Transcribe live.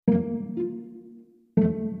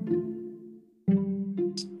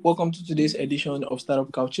Welcome to today's edition of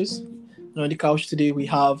Startup Couches. And on the couch today we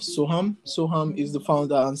have Soham. Soham is the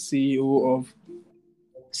founder and CEO of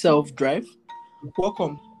Self Drive.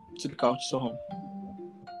 Welcome to the couch, Soham.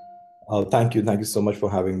 Thank you. Thank you so much for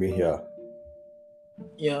having me here.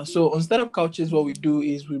 Yeah, so on Startup Couches, what we do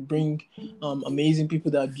is we bring amazing people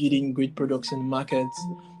that are building great products in the market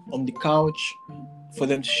on the couch for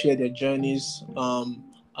them to share their journeys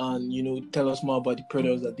and tell us more about the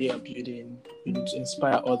products that they are building, to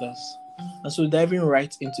inspire others. And so diving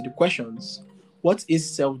right into the questions, what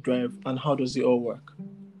is Self-Drive and how does it all work?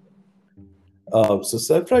 So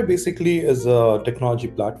Self-Drive basically is a technology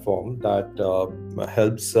platform that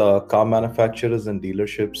helps car manufacturers and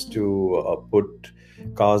dealerships to put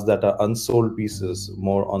cars that are unsold pieces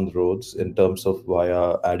more on the roads in terms of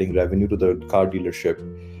via adding revenue to the car dealership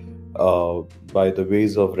by the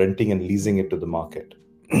ways of renting and leasing it to the market.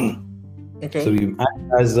 Okay. So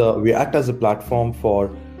we act as a platform for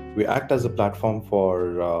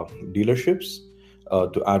dealerships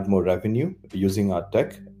to add more revenue using our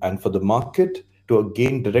tech, and for the market to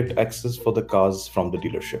gain direct access for the cars from the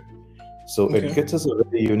dealership. So It gets us a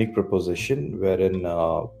very unique proposition wherein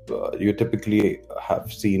you typically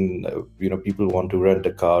have seen people want to rent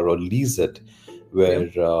a car or lease it, where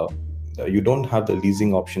you don't have the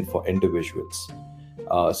leasing option for individuals.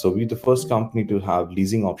 So we're the first company to have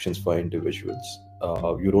leasing options for individuals.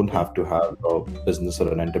 You don't have to have a business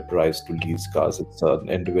or an enterprise to lease cars. It's an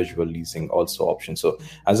individual leasing also option. So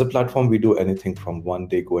as a platform, we do anything from 1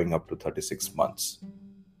 day going up to 36 months.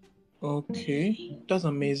 Okay, that's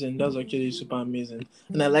amazing. That's actually super amazing.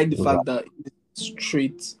 And I like the fact that it's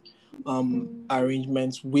straight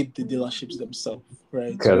arrangements with the dealerships themselves,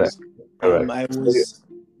 right? Correct.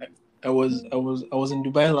 I was in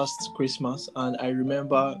Dubai last Christmas, and I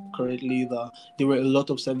remember correctly that there were a lot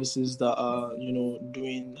of services that are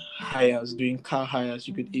doing car hires.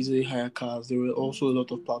 You could easily hire cars. There were also a lot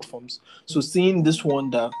of platforms. So seeing this one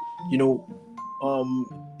that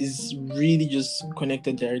is really just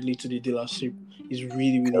connected directly to the dealership is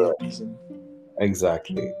really amazing.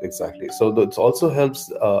 Exactly. So it also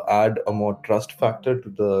helps add a more trust factor to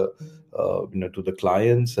the to the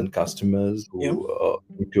clients and customers who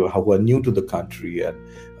are new to the country, and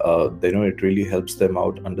it really helps them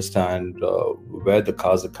out understand where the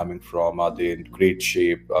cars are coming from. Are they in great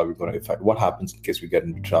shape? Are we going to affect what happens in case we get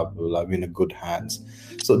into trouble? Are we in a good hands?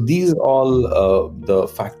 So these are all the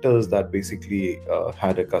factors that basically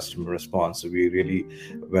had a customer response. So we really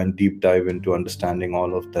went deep dive into understanding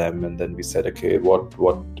all of them, and then we said, okay, what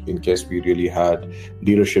in case we really had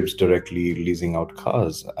dealerships directly leasing out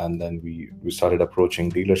cars, and then we started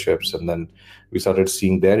approaching dealerships, and then we started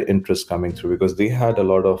seeing their interest coming through because they had a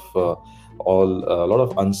lot of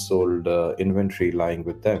unsold inventory lying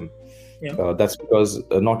with them. That's because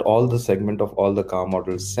not all the segment of all the car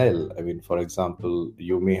models sell. I mean, for example,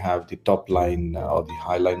 you may have the top line or the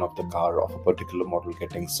high line of the car of a particular model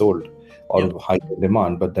getting sold or high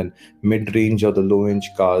demand, but then mid-range or the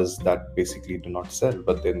low-range cars that basically do not sell,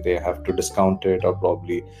 but then they have to discount it or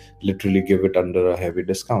probably literally give it under a heavy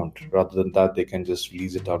discount. Rather than that, they can just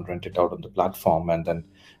lease it out, rent it out on the platform, and then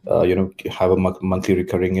have a monthly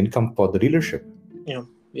recurring income for the dealership.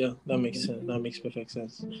 Yeah, that makes sense. That makes perfect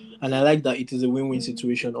sense. And I like that it is a win-win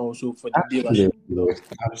situation also for the dealership.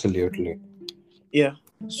 Absolutely. Yeah.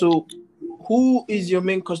 So who is your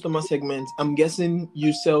main customer segment? I'm guessing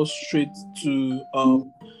you sell straight to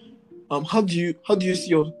how do you see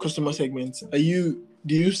your customer segment? Do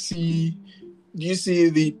you see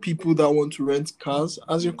the people that want to rent cars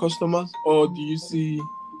as your customers, or do you see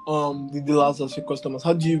the dealers as your customers?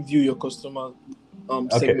 How do you view your customer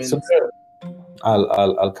segment? So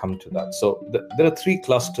I'll come to that. So there are three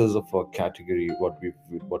clusters of a category. What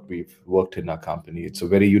we've worked in our company. It's a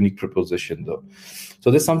very unique proposition, though. So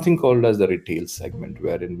there's something called as the retail segment,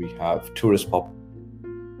 wherein we have tourist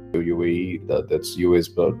UAE. That's UAE's,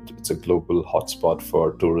 but it's a global hotspot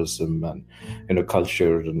for tourism and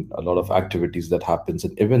culture and a lot of activities that happens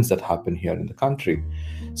and events that happen here in the country.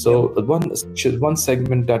 So one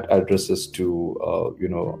segment that addresses to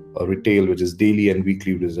a retail, which is daily and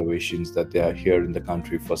weekly reservations, that they are here in the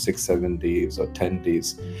country for 6-7 days or 10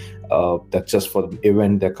 days. That's just for the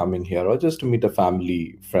event they're coming here, or just to meet a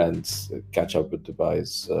family, friends, catch up with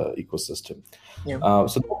Dubai's ecosystem. So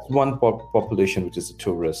that's one population, which is a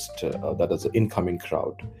tourist, that is an incoming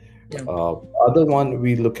crowd. Other one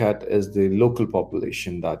we look at is the local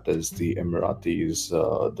population, that is the Emiratis,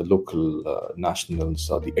 the local nationals,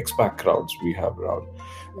 or the expat crowds. We have around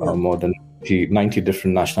more than 90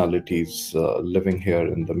 different nationalities living here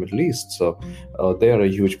in the Middle East. So they are a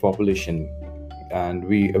huge population. and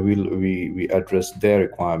we address their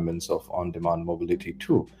requirements of on-demand mobility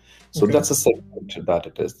too. So Okay. that's a segment that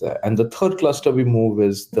it is there. And the third cluster we move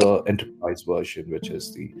is the enterprise version, which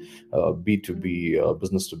is the B2B,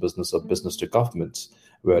 business to business or business to governments,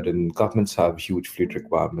 wherein governments have huge fleet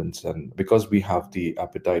requirements. And because we have the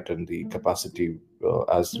appetite and the capacity,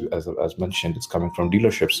 as mentioned, it's coming from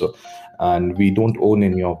dealerships. So, and we don't own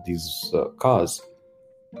any of these cars.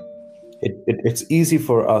 It's easy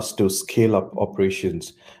for us to scale up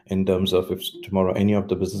operations in terms of if tomorrow any of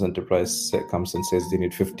the business enterprise comes and says they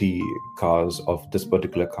need 50 cars of this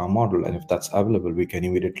particular car model, and if that's available, we can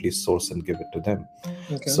immediately source and give it to them.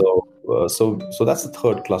 Okay. So that's the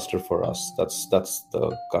third cluster for us. That's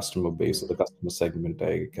the customer base or the customer segment.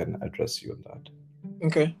 I can address you on that.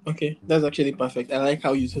 Okay, that's actually perfect. I like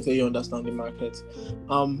how you totally understand the market.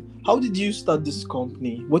 How did you start this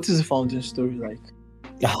company? What is the founding story like?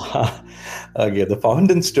 Okay, the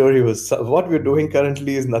founding story was what we're doing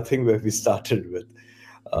currently is nothing where we started with.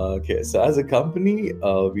 Okay, so as a company,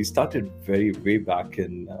 we started way back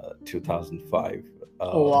in 2005.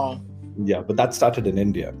 Oh wow! Yeah, but that started in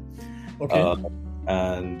India. Okay.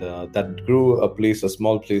 And that grew a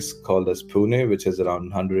small place called as Pune, which is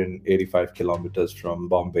around 185 kilometers from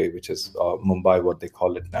Bombay, which is Mumbai, what they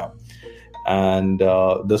call it now. And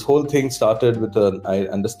this whole thing started with an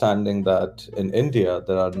understanding that in India,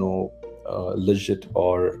 there are no legit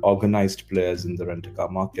or organized players in the rent-a-car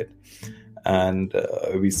market. And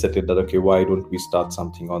we said that, okay, why don't we start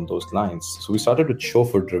something on those lines? So we started with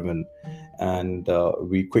chauffeur-driven, and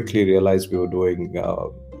we quickly realized we were doing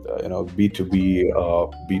B2B,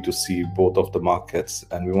 B2C, both of the markets,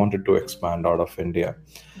 and we wanted to expand out of India.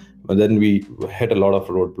 But then we hit a lot of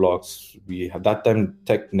roadblocks. We had that time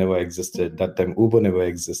tech never existed. That time Uber never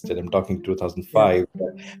existed. I'm talking 2005. Yeah.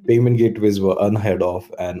 Payment gateways were unheard of,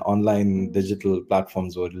 and online digital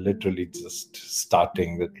platforms were literally just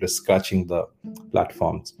starting. That were scratching the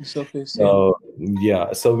platforms. So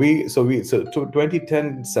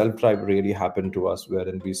 2010 self-drive really happened to us,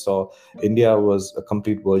 wherein we saw India was a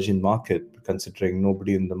complete virgin market, considering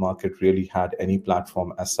nobody in the market really had any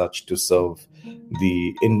platform as such to serve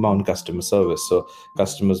the inbound customer service. So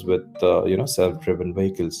customers with self-driven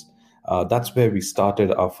vehicles. That's where we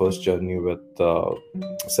started our first journey with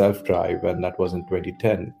self-drive, and that was in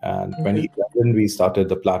 2010. And 2011 we started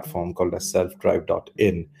the platform called as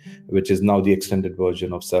selfdrive.in, which is now the extended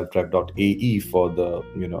version of selfdrive.ae for the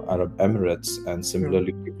Arab Emirates. And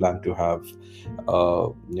similarly, we plan to have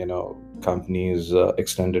companies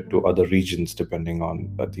extended to other regions depending on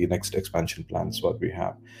the next expansion plans what we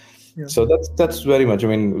have. Yeah. So that's very much,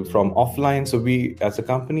 from offline. So we as a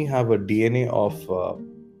company have a DNA of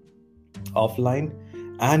offline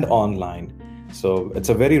and online. So it's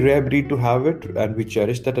a very rare breed to have it, and we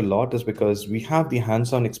cherish that a lot, is because we have the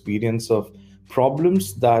hands-on experience of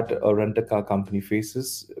problems that a rent-a-car company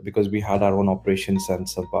faces, because we had our own operations and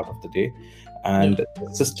some part of the day, and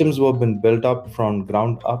systems were been built up from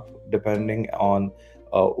ground up depending on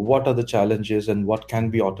what are the challenges and what can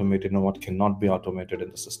be automated and what cannot be automated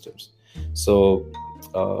in the systems. So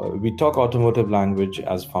we talk automotive language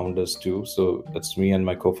as founders too. So that's me and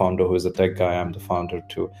my co-founder, who is a tech guy. I'm the founder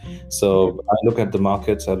too. So I look at the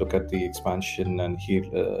markets, I look at the expansion, and he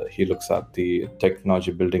looks at the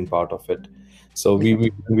technology building part of it. So we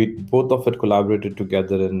both of it collaborated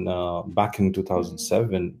together in back in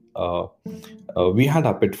 2007. We had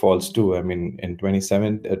our pitfalls too. In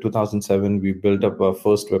 2007, we built up our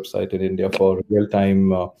first website in India for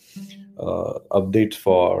real-time updates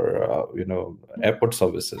for airport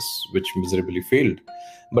services, which miserably failed.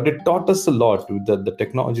 But it taught us a lot. The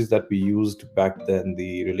technologies that we used back then,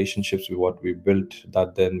 the relationships with what we built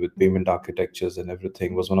that then with payment architectures and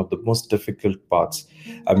everything, was one of the most difficult parts.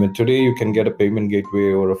 Today you can get a payment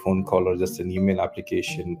gateway or a phone call or just an email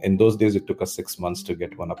application. In those days, it took us 6 months to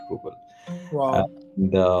get one approval. Wow.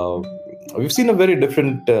 And we've seen a very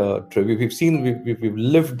different we've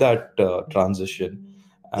lived that transition.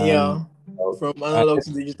 From analog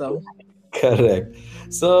to digital. Correct.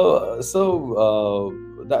 So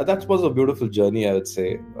that was a beautiful journey, I would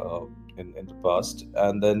say, in the past.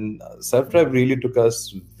 And then self-drive really took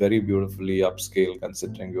us very beautifully upscale,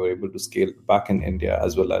 considering we were able to scale back in India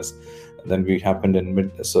as well as then we happened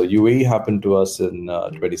so UAE happened to us in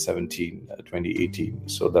 2017, 2018.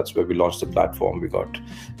 So that's where we launched the platform. We got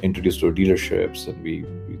introduced to dealerships, and we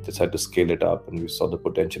decided to scale it up, and we saw the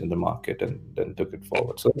potential in the market and then took it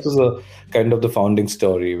forward. So this is a kind of the founding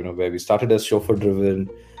story, where we started as chauffeur driven,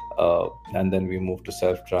 and then we moved to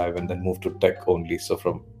self-drive, and then moved to tech only. So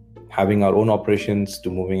from having our own operations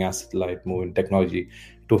to moving asset light, moving technology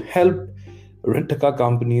to help rent-a-car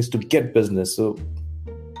companies to get business. So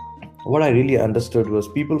what I really understood was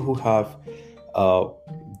people who have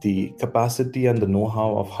the capacity and the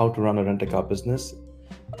know-how of how to run a rent-a-car business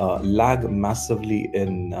lag massively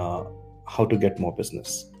in how to get more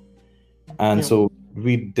business. And so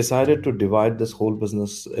we decided to divide this whole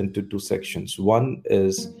business into two sections. One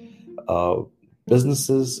is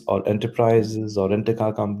businesses or enterprises or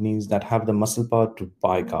rent-a-car companies that have the muscle power to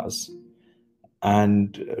buy cars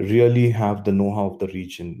and really have the know-how of the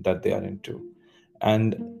region that they are into.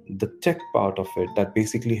 And the tech part of it that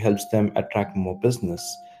basically helps them attract more business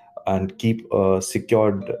and keep a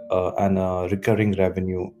secured and a recurring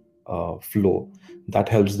revenue flow that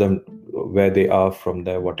helps them where they are from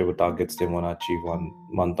there, whatever targets they want to achieve on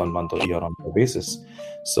month-on-month or year-on-year basis.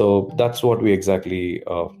 So that's what we exactly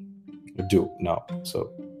do now.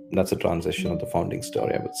 So that's a transition of the founding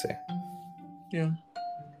story, I would say. Yeah,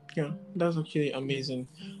 that's actually amazing.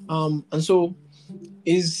 And so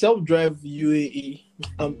is Self-Drive UAE,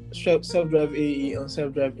 Self-Drive AE and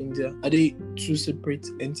Self-Drive India, are they two separate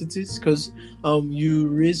entities? Because you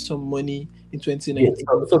raised some money in 2019.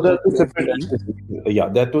 Yes, so they're two separate entities. Yeah,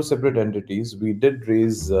 they're two separate entities. We did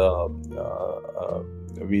raise a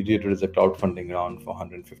crowdfunding round for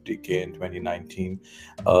 150K in 2019.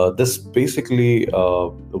 This basically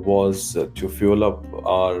was to fuel up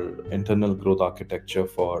our internal growth architecture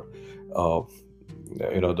for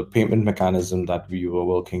the payment mechanism that we were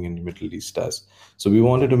working in the Middle East as. So we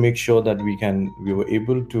wanted to make sure that we were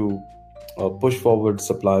able to push forward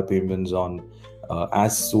supply payments on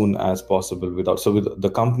as soon as possible with the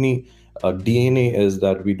company DNA is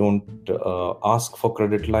that we don't ask for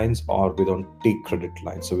credit lines or we don't take credit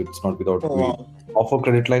lines. So it's not we offer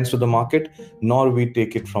credit lines to the market, nor we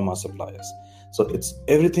take it from our suppliers. So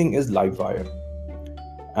everything is live wire.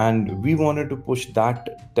 And we wanted to push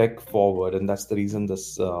that tech forward, and that's the reason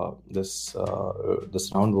this round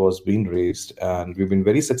was being raised, and we've been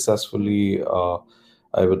very successfully.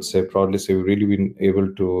 I would proudly say, we've really been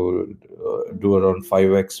able to do around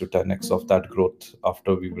 5x to 10x of that growth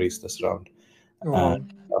after we raised this round.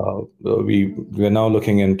 And we're now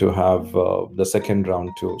looking into have the second round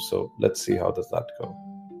too. So let's see how does that go.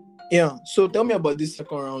 Yeah. So tell me about this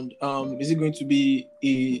second round. Is it going to be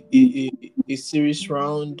a series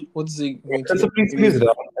round? What is it going to be? It's a pre-series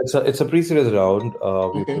round. It's a pre-series round.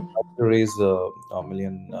 We plan to raise $1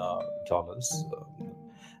 million,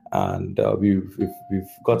 and we've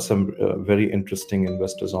got some very interesting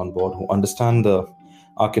investors on board who understand the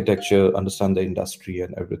architecture, understand the industry,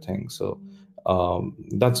 and everything. So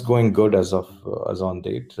that's going good as on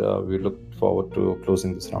date. We look forward to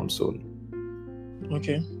closing this round soon.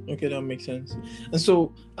 Okay, that makes sense. And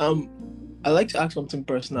so, I'd like to ask something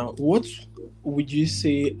personal. What would you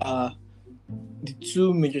say are the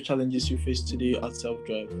two major challenges you face today at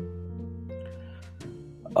Self-Drive?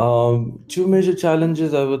 Two major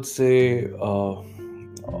challenges, I would say.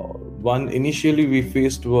 One, initially we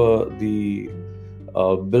faced were the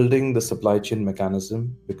building the supply chain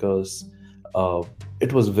mechanism, because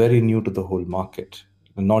it was very new to the whole market.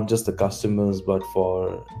 Not just the customers, but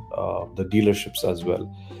for the dealerships as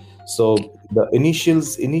well. So the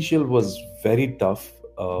initial was very tough.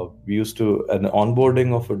 We used to, an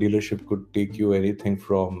onboarding of a dealership could take you anything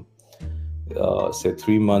from say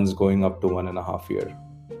 3 months going up to 1.5 years.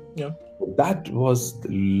 Yeah. That was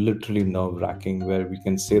literally nerve-wracking, where we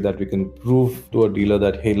can say that we can prove to a dealer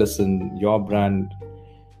that, hey, listen, your brand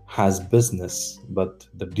has business, but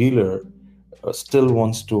the dealer still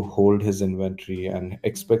wants to hold his inventory and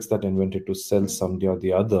expects that inventory to sell someday or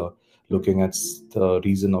the other, looking at the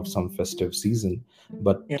reason of some festive season.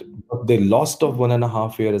 But what they lost of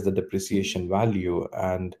 1.5 years is the depreciation value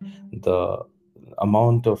and the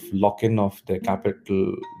amount of lock-in of their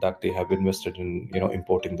capital that they have invested in,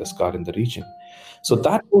 importing this car in the region. So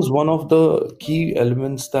that was one of the key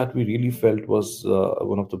elements that we really felt was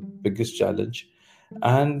one of the biggest challenge.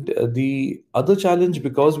 And the other challenge,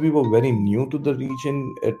 because we were very new to the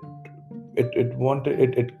region, it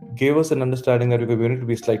gave us an understanding that we were going to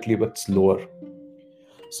be slightly but slower.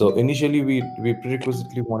 So initially we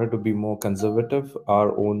prerequisitely wanted to be more conservative,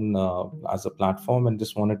 our own as a platform, and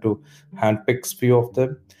just wanted to handpick few of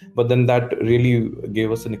them. But then that really gave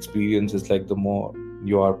us an experience. It's like the more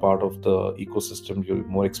you are part of the ecosystem, the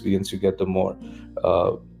more experience you get, the more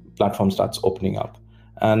platform starts opening up.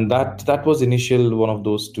 And that was initial one of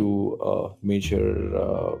those two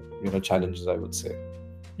major challenges, I would say.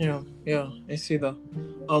 Yeah, I see that.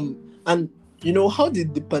 And how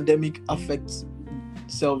did the pandemic affect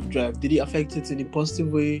Self-Drive? Did it affect it in a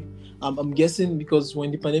positive way? I'm guessing because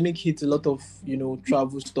when the pandemic hit, a lot of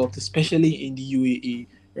travel stopped, especially in the UAE,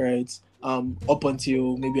 right? up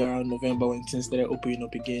until maybe around November when things started opening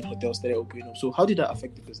up again, hotels started opening up. So how did that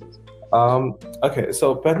affect the business? Okay,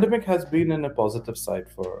 so pandemic has been in a positive side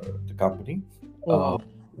for the company. Oh,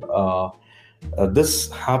 wow.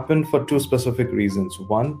 This happened for two specific reasons.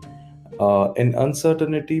 One, in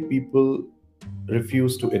uncertainty, people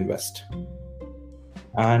refuse to invest.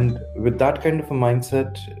 And with that kind of a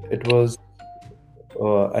mindset, it was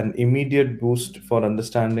an immediate boost for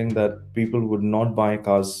understanding that people would not buy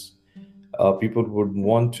cars. People would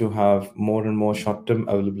want to have more and more short-term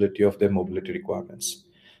availability of their mobility requirements.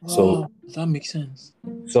 So that makes sense.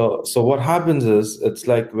 So what happens is, it's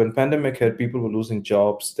like when pandemic hit, people were losing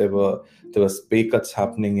jobs. There was pay cuts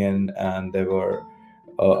happening and there were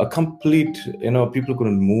a complete, people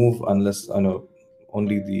couldn't move unless,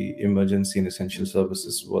 only the emergency and essential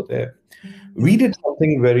services were there. We did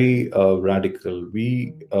something very radical.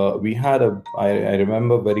 We had I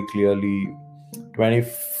remember very clearly,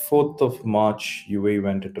 24th of March, UAE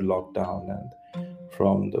went into lockdown, and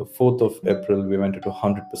from the 4th of April, we went into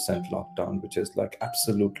 100% lockdown, which is like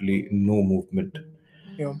absolutely no movement.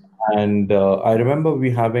 Yeah. And I remember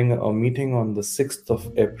we having a meeting on the 6th of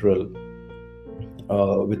April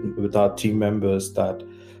with our team members that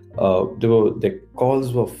the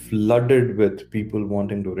calls were flooded with people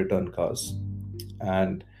wanting to return cars.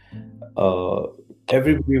 And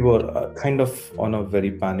everybody were kind of on a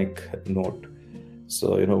very panic note.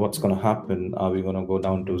 So, what's going to happen? Are we going to go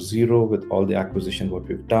down to zero with all the acquisition, what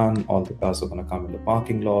we've done? All the cars are going to come in the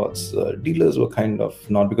parking lots. Dealers were kind of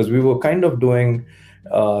not, because we were kind of doing,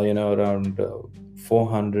 around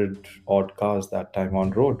 400 odd cars that time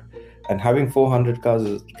on road. And having 400 cars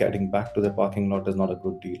is getting back to the parking lot is not a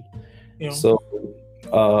good deal. Yeah. So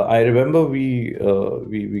I remember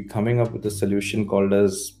we coming up with a solution called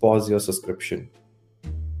as pause your subscription.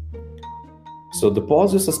 So the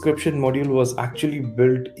pause your subscription module was actually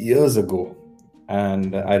built years ago.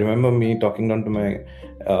 And I remember me talking down to my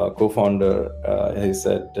co-founder. He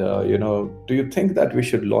said, do you think that we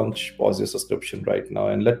should launch pause your subscription right now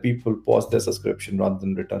and let people pause their subscription rather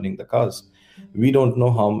than returning the cars? We don't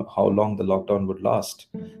know how long the lockdown would last,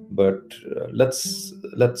 but let's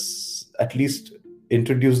at least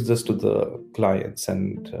introduce this to the clients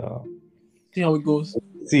and see how it goes.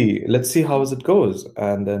 Let's see how it goes.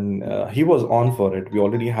 And then he was on for it. We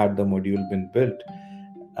already had the module been built.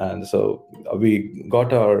 And so we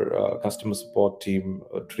got our customer support team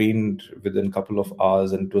trained within a couple of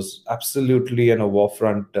hours, and it was absolutely a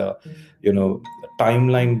warfront,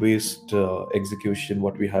 timeline-based execution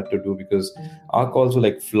what we had to do, because our calls were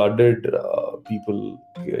like flooded, people,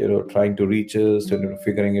 trying to reach us,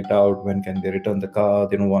 figuring it out, when can they return the car,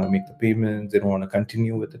 they don't want to make the payments, they don't want to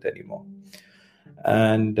continue with it anymore.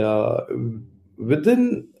 And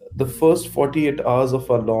within the first 48 hours of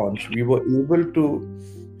our launch, we were able to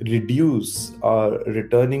reduce our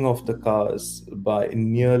returning of the cars by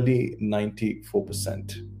nearly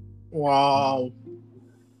 94%. Wow.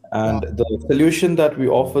 And the solution that we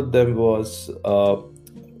offered them was,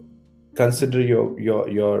 consider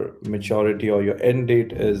your maturity or your end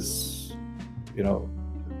date is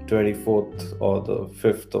 24th or the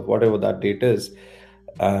 5th of whatever that date is,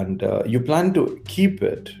 and you plan to keep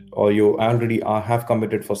it, or you already have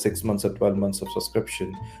committed for 6 months or 12 months of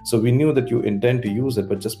subscription. So we knew that you intend to use it,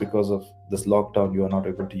 but just because of this lockdown, you are not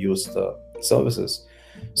able to use the services.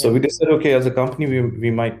 So we decided, okay, as a company,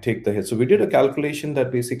 we might take the hit. So we did a calculation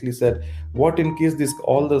that basically said, what in case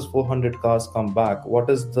all those 400 cars come back, what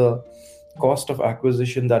is the cost of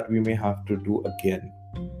acquisition that we may have to do again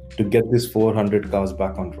to get these 400 cars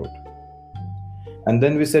back on road? And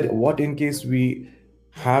then we said, what in case we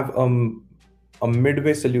have a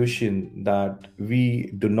midway solution that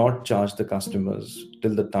we do not charge the customers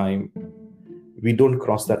till the time we don't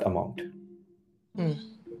cross that amount.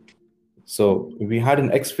 So we had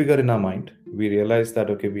an X figure in our mind. We realized that,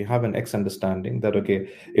 okay, we have an X understanding that, okay,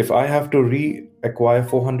 if I have to reacquire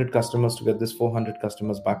 400 customers to get this 400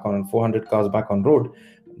 customers back on 400 cars back on road,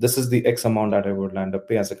 this is the X amount that I would land up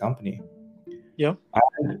pay as a company. Yeah.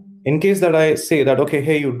 And in case that I say that, okay,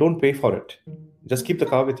 hey, you don't pay for it, just keep the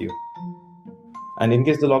car with you. And in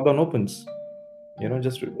case the lockdown opens,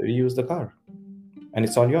 just reuse the car and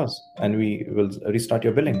it's all yours, and we will restart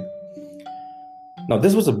your billing. Now,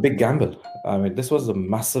 this was a big gamble. I mean, this was a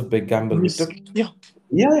massive big gamble we took.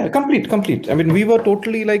 Yeah, complete. I mean, we were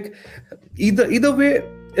totally like, either way,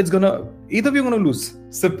 either we're gonna lose.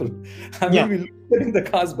 Simple. I mean, we lose getting the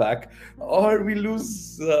cars back, or we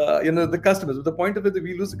lose, the customers. But the point of it, that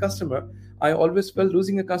we lose a customer, I always felt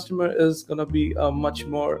losing a customer is gonna be a much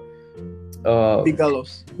more bigger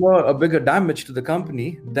loss, a bigger damage to the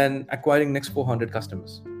company than acquiring next 400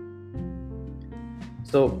 customers.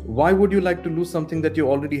 So why would you like to lose something that you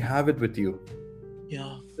already have it with you?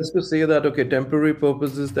 Yeah. Just to say that, okay, temporary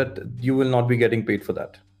purposes, that you will not be getting paid for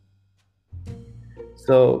that.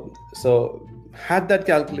 So had that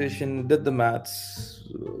calculation, did the maths,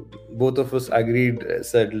 both of us agreed,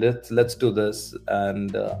 said let's do this.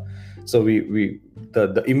 And so we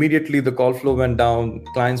immediately the call flow went down.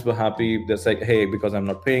 Clients were happy. They're like, hey, because I'm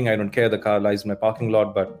not paying, I don't care, the car lies in my parking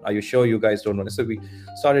lot, but are you sure you guys don't want it? So we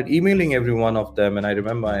started emailing every one of them. And I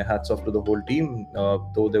remember, I hats off to the whole team,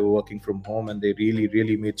 though they were working from home, and they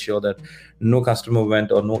really made sure that no customer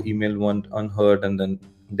went or no email went unheard. And then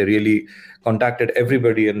they really contacted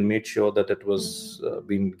everybody and made sure that it was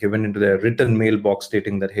being given into their written mailbox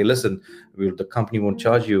stating that, hey, listen, the company won't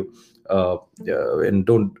charge you, and you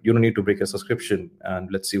don't need to break a subscription, and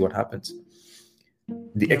let's see what happens.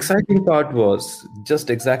 The exciting part was just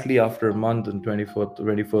exactly after a month, on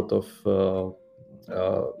 24th of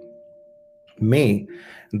May,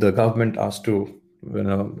 the government asked to,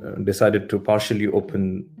 decided to partially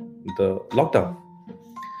open the lockdown.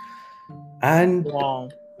 And Wow.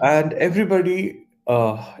 And everybody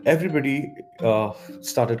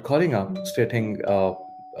started calling up, stating,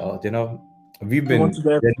 we've been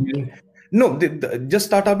just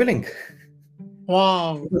start our billing.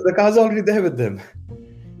 Wow. Because the car's already there with them.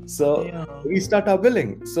 So we start our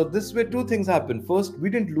billing. So this way, two things happened. First, we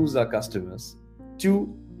didn't lose our customers.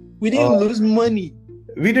 Two, we didn't lose money.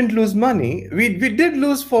 We didn't lose money. We did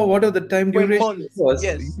lose for whatever the time duration was.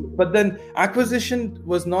 Yes. But then acquisition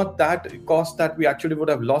was not that cost that we actually would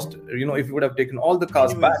have lost, if we would have taken all the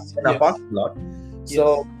cars back in our parking lot.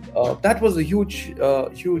 So that was a huge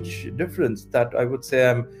difference that I would say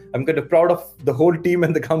I'm kind of proud of the whole team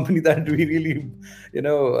and the company that we really,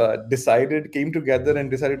 came together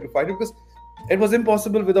and decided to fight it, because it was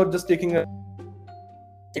impossible without just taking a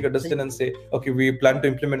decision and say, okay, we plan to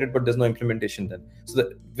implement it, but there's no implementation then. So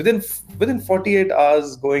that within 48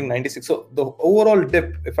 hours going 96. So the overall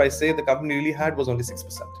dip, if I say, the company really had was only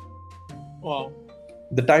 6%. Wow.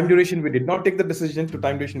 The time duration we did not take the decision to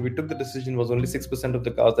time duration we took the decision was only 6% of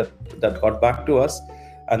the cars that got back to us,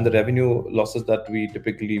 and the revenue losses that we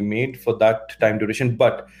typically made for that time duration.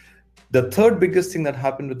 But the third biggest thing that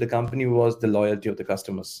happened with the company was the loyalty of the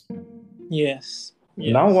customers. Yes.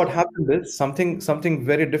 Now what happened is something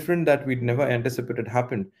very different that we'd never anticipated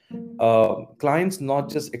happened. Clients not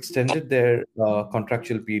just extended their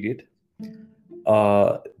contractual period,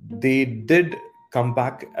 they did come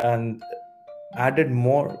back and added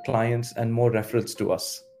more clients and more referrals to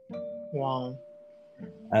us. Wow.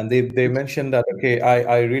 And they mentioned that, okay,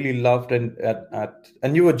 I really loved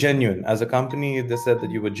and you were genuine as a company. They said that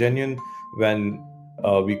you were genuine when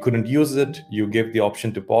we couldn't use it. You gave the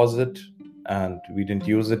option to pause it, and we didn't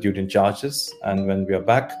use it. You didn't charge us. And when we are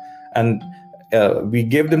back, and we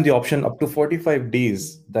gave them the option up to 45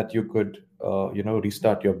 days that you could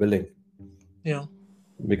restart your billing. Yeah.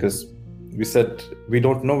 Because we said we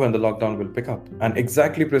don't know when the lockdown will pick up. And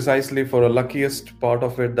precisely for a luckiest part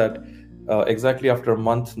of it, that exactly after a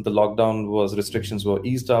month, the restrictions were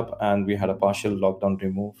eased up, and we had a partial lockdown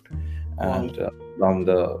removed. And on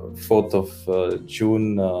the 4th of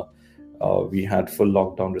June, we had full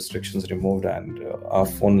lockdown restrictions removed, and our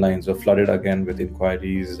phone lines were flooded again with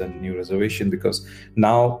inquiries and new reservation, because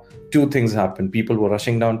now two things happened. People were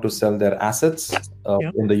rushing down to sell their assets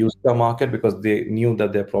in the used car market, because they knew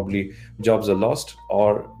that their probably jobs are lost,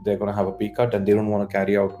 or they're going to have a pay cut, and they don't want to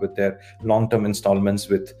carry out with their long-term installments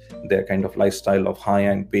with their kind of lifestyle of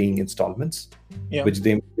high-end paying installments, which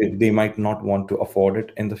they might not want to afford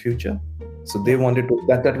it in the future. So they wanted to,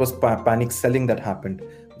 that was panic selling that happened.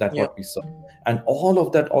 That's what we saw. And all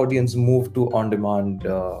of that audience moved to on-demand,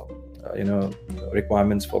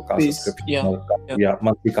 requirements for car subscription,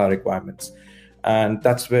 monthly car requirements. And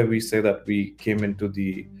that's where we say that we came into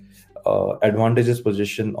the advantageous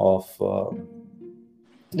position of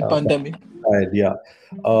the pandemic.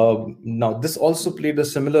 Now, this also played a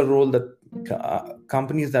similar role, that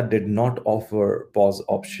companies that did not offer pause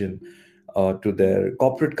option to their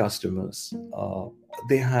corporate customers,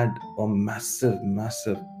 they had a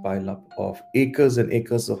massive pile-up of acres and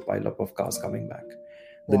acres of pile-up of cars coming back.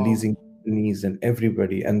 The leasing companies and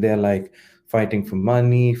everybody, and they're like fighting for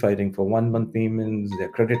money, fighting for 1 month payments, their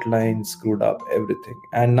credit lines screwed up, everything.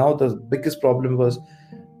 And now the biggest problem was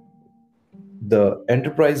the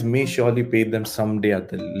enterprise may surely pay them someday at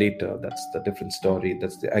the later. That's the different story.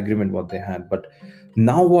 That's the agreement what they had. But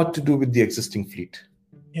now what to do with the existing fleet?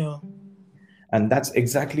 Yeah. And that's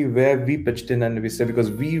exactly where we pitched in, and we said, because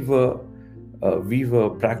we were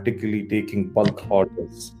practically taking bulk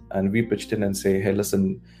orders and we pitched in and say, hey,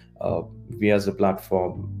 listen, we as a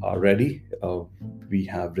platform are ready. We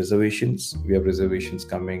have reservations. We have reservations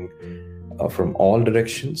coming from all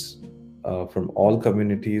directions, from all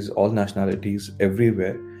communities, all nationalities,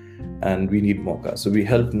 everywhere. And we need more cars. So we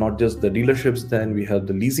help not just the dealerships, then we help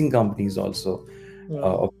the leasing companies also,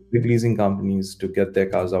 of big leasing companies, to get their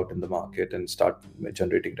cars out in the market and start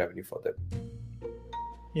generating revenue for them.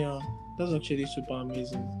 Yeah, that's actually super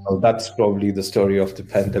amazing. So that's probably the story of the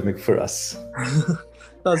pandemic for us.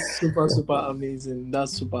 That's super amazing.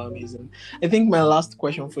 That's super amazing. I think my last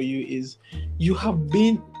question for you is, you have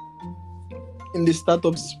been in the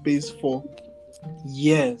startup space for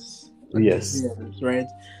years. Yes. Right?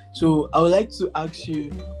 So I would like to ask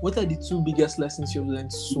you, what are the 2 biggest lessons you've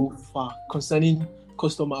learned so far concerning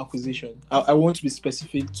customer acquisition? I want to be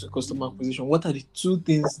specific to customer acquisition. What are the 2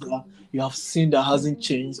 things that you have seen that hasn't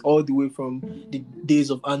changed all the way from the days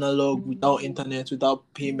of analog, without internet, without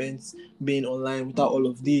payments being online, without all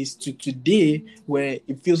of this, to today where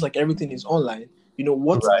it feels like everything is online?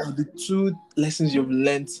 What are the 2 lessons you've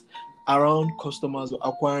learned around customers, or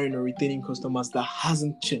acquiring or retaining customers, that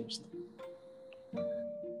hasn't changed?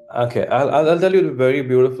 Okay, I'll tell you the very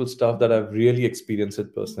beautiful stuff that I've really experienced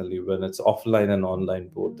it personally when it's offline and online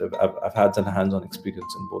both. I've had some hands-on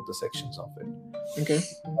experience in both the sections of it. Okay.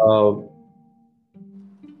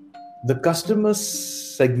 The customer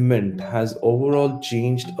segment has overall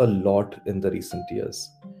changed a lot in the recent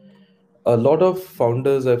years. A lot of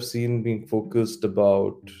founders I've seen being focused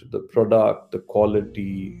about the product, the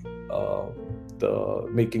quality, the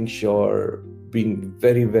making sure, being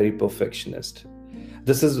very, very perfectionist.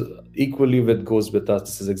 This is equally goes with us.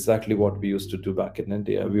 This is exactly what we used to do back in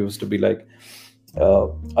India. We used to be like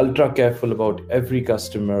ultra careful about every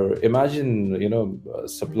customer. Imagine,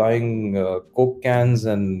 supplying Coke cans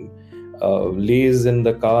and Lays in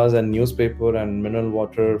the cars and newspaper and mineral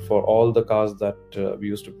water for all the cars that we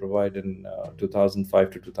used to provide in 2005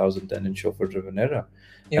 to 2010 in chauffeur-driven era.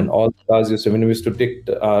 Yep. And all the cars used to, when we used to take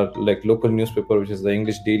our local newspaper, which is the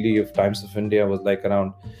English Daily of Times of India, was like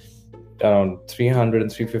around 300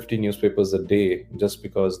 and 350 newspapers a day, just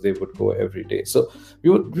because they would go every day. So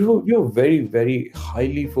we were very, very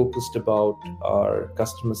highly focused about our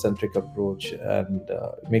customer-centric approach and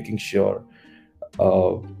making sure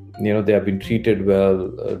they have been treated well,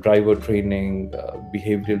 driver training,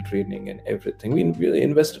 behavioral training, and everything. We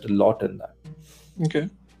invested a lot in that. Okay.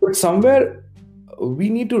 But somewhere we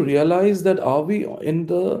need to realize that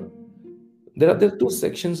there are 2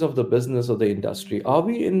 sections of the business or the industry. Are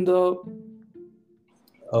we in the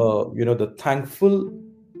the thankful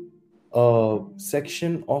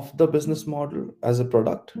section of the business model as a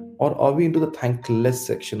product, or are we into the thankless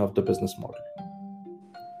section of the business model?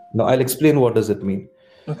 Now I'll explain what does it mean.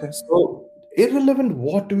 Okay. So irrelevant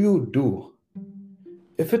what you do,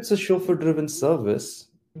 if it's a chauffeur-driven service,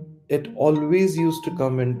 it always used to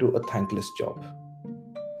come into a thankless job.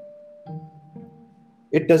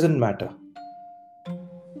 It doesn't matter.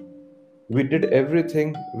 We did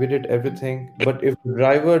everything, but if the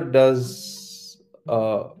driver does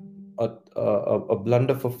a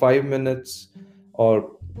blunder for 5 minutes,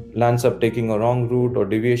 or lands up taking a wrong route or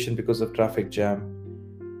deviation because of traffic jam,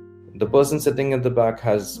 the person sitting at the back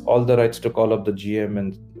has all the rights to call up the GM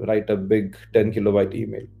and write a big 10 kilobyte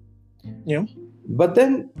email. Yeah. But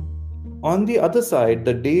then on the other side,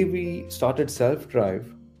 the day we started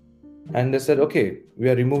self-drive, and they said, okay, we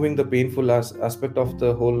are removing the painful aspect of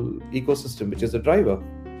the whole ecosystem, which is the driver.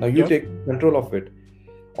 Now you take control of it.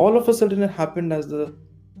 All of a sudden it happened as the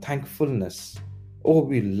thankfulness. Oh,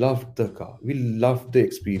 we loved the car. We loved the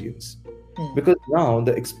experience. Because now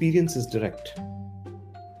the experience is direct.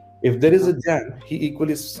 If there is a jam, he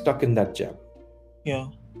equally is stuck in that jam. Yeah.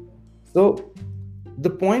 So the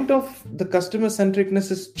point of the customer centricness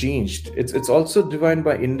has changed. It's also defined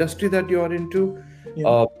by industry that you are into.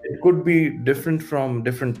 Yeah. It could be different from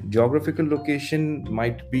different geographical location,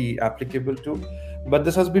 might be applicable to, but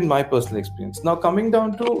this has been my personal experience. Now coming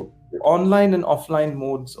down to online and offline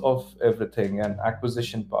modes of everything and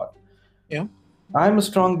acquisition part. Yeah. I'm a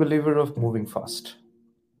strong believer of moving fast.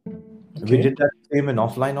 Okay. We did that same in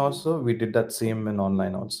offline also. We did that same in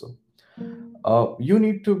online also. You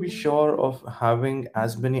need to be sure of having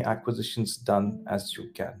as many acquisitions done as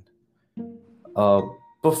you can.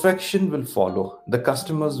 Perfection will follow. The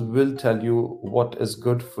customers will tell you what is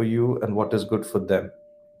good for you and what is good for them.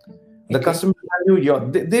 The customer tell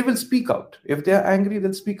you, they will speak out. If they are angry,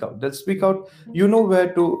 they'll speak out. They'll speak out. You know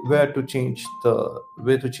where to change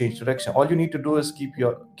direction. All you need to do is keep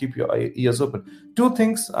your ears open. 2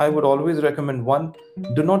 things I would always recommend. 1,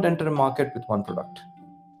 do not enter a market with one product.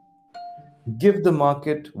 Give the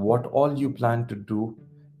market what all you plan to do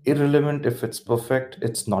irrelevant if it's perfect,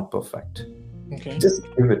 it's not perfect. Okay. Just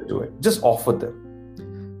give it to it. Just offer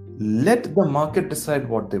them. Let the market decide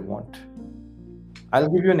what they want. I'll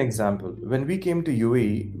give you an example. When we came to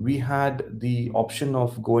UAE, we had the option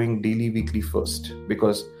of going daily, weekly first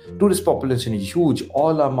because tourist population is huge.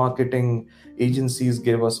 All our marketing agencies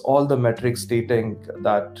gave us all the metrics stating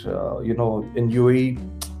that, in UAE,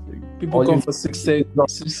 people come for 6 days,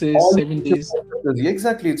 7 days.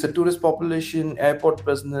 Exactly. It's a tourist population, airport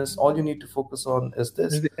business. All you need to focus on is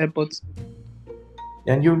this. Is the airport.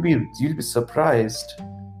 And you'll be surprised.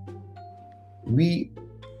 We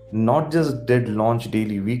not just did launch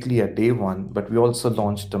daily, weekly at day one, but we also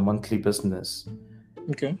launched a monthly business.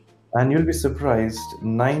 Okay. And you'll be surprised,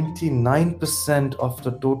 99% of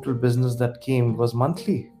the total business that came was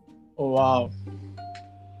monthly. Oh, wow.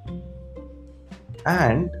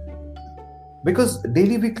 And because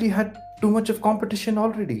daily, weekly had too much of competition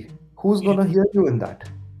already. Who's going to hear you in that?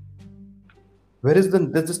 There's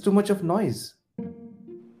just too much of noise.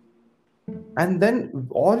 And then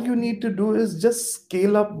all you need to do is just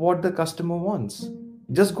scale up what the customer wants.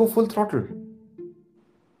 Just go full throttle.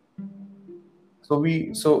 So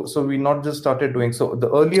we not just started doing, so the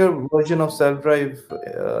earlier version of Self-Drive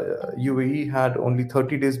UAE had only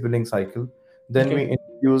 30 days billing cycle. Then we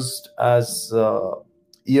introduced as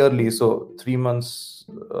yearly, so 3 months,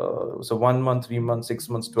 so 1 month, 3 months, 6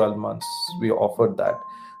 months, 12 months, we offered that.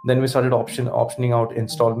 Then we started optioning out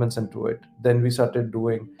installments into it. Then we started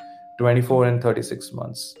doing 24 and 36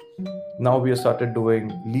 months. Now we have started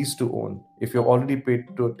doing lease to own. If you're already paid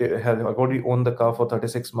to have already owned the car for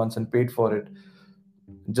 36 months and paid for it,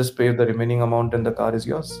 just pay the remaining amount and the car is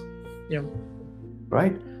yours. Yeah.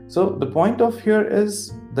 Right? So the point of here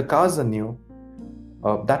is the cars are new.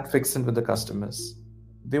 That fits in with the customers.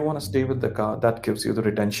 They want to stay with the car. That gives you the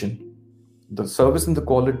retention. The service and the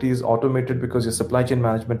quality is automated because your supply chain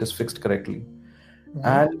management is fixed correctly. Mm-hmm.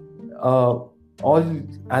 And all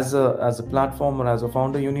as a platform or as a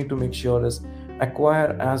founder, you need to make sure is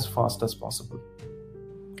acquire as fast as possible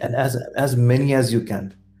and as many as you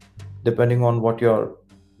can, depending on what your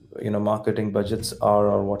marketing budgets are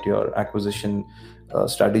or what your acquisition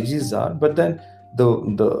strategies are. But then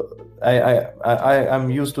I'm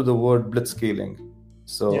used to the word blitzscaling.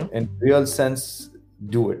 So in real sense,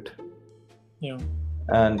 do it. Yeah.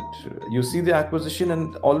 And you see the acquisition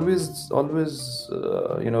and always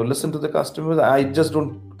listen to the customers. I just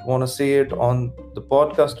don't want to say it on the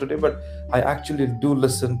podcast today, but I actually do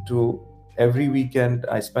listen to every weekend.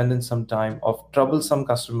 I spend in some time of troublesome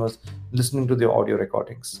customers listening to their audio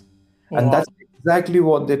recordings. And that's exactly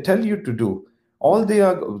what they tell you to do. All they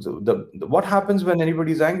are what happens when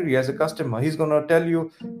anybody's angry as a customer, he's going to tell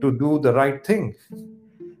you to do the right thing.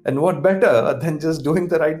 And what better than just doing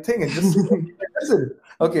the right thing and just listen,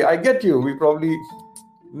 okay, I get you. We probably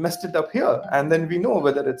messed it up here. And then we know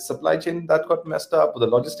whether it's supply chain that got messed up or the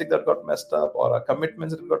logistic that got messed up or our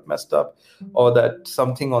commitments that got messed up or that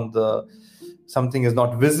something is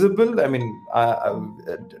not visible. I mean,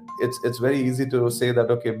 it's very easy to say that,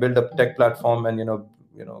 okay, build a tech platform and,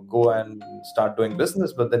 go and start doing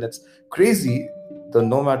business. But then it's crazy.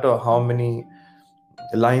 No matter how many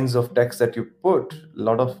lines of text that you put, a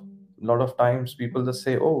lot of times people just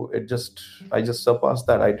say, oh, I just surpassed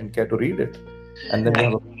that, I didn't care to read it, and then you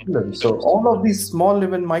have a problem. So all of these small,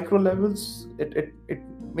 even micro levels, it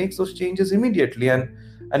makes those changes immediately and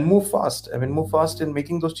move fast. I mean, move fast in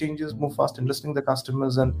making those changes, move fast in listening to the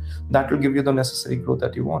customers, and that will give you the necessary growth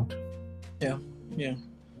that you want. Yeah.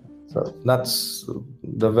 So that's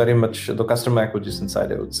very much the customer acquisition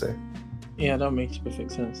side, I would say. Yeah, that makes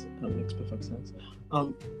perfect sense.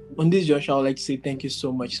 On this, Josh, I would like to say thank you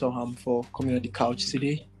so much, Soham, for coming on the couch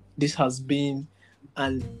today. This has been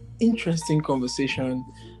an interesting conversation,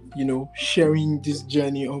 sharing this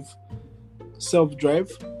journey of Self-Drive.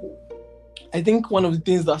 I think one of the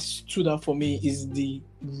things that stood out for me is the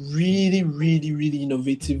really, really, really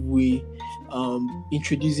innovative way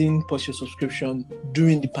introducing post-your subscription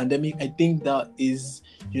during the pandemic. I think that is,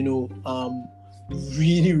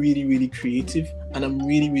 really, really, really creative, and I'm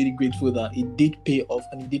really, really grateful that it did pay off,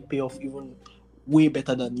 and it did pay off even way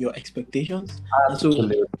better than your expectations.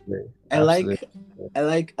 Absolutely. And so I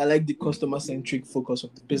like the customer-centric focus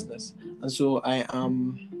of the business, and so I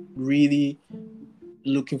am really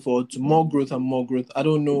looking forward to more growth and more growth. I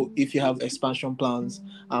don't know if you have expansion plans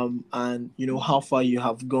and how far you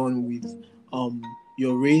have gone with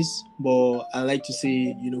your race, but I like to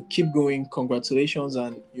say, keep going, congratulations,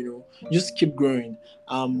 and just keep growing.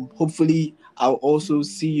 Hopefully I'll also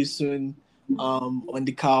see you soon on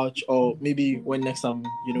the couch, or maybe when next time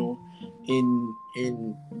in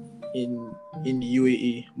the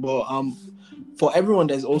UAE. But for everyone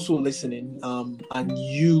that's also listening, and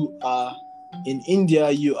you are in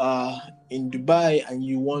India, you are in Dubai, and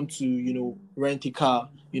you want to rent a car,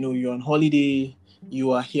 you're on holiday,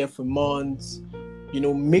 you are here for months,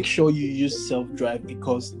 make sure you use self-drive,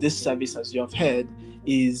 because this service, as you have heard,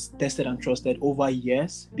 is tested and trusted over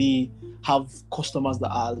years. They have customers that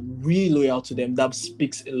are really loyal to them. That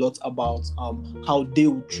speaks a lot about how they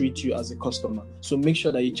will treat you as a customer. So make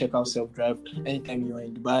sure that you check out self-drive anytime you're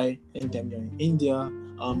in Dubai, anytime you're in India,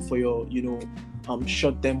 for your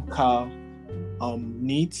short-term car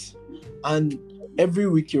needs. And every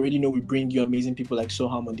week, you already know, we bring you amazing people like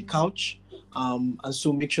Soham on the couch. And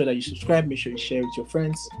so make sure that you subscribe, make sure you share with your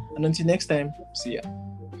friends. And until next time, see ya.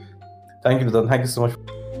 Thank you, Nutan. Thank you so much.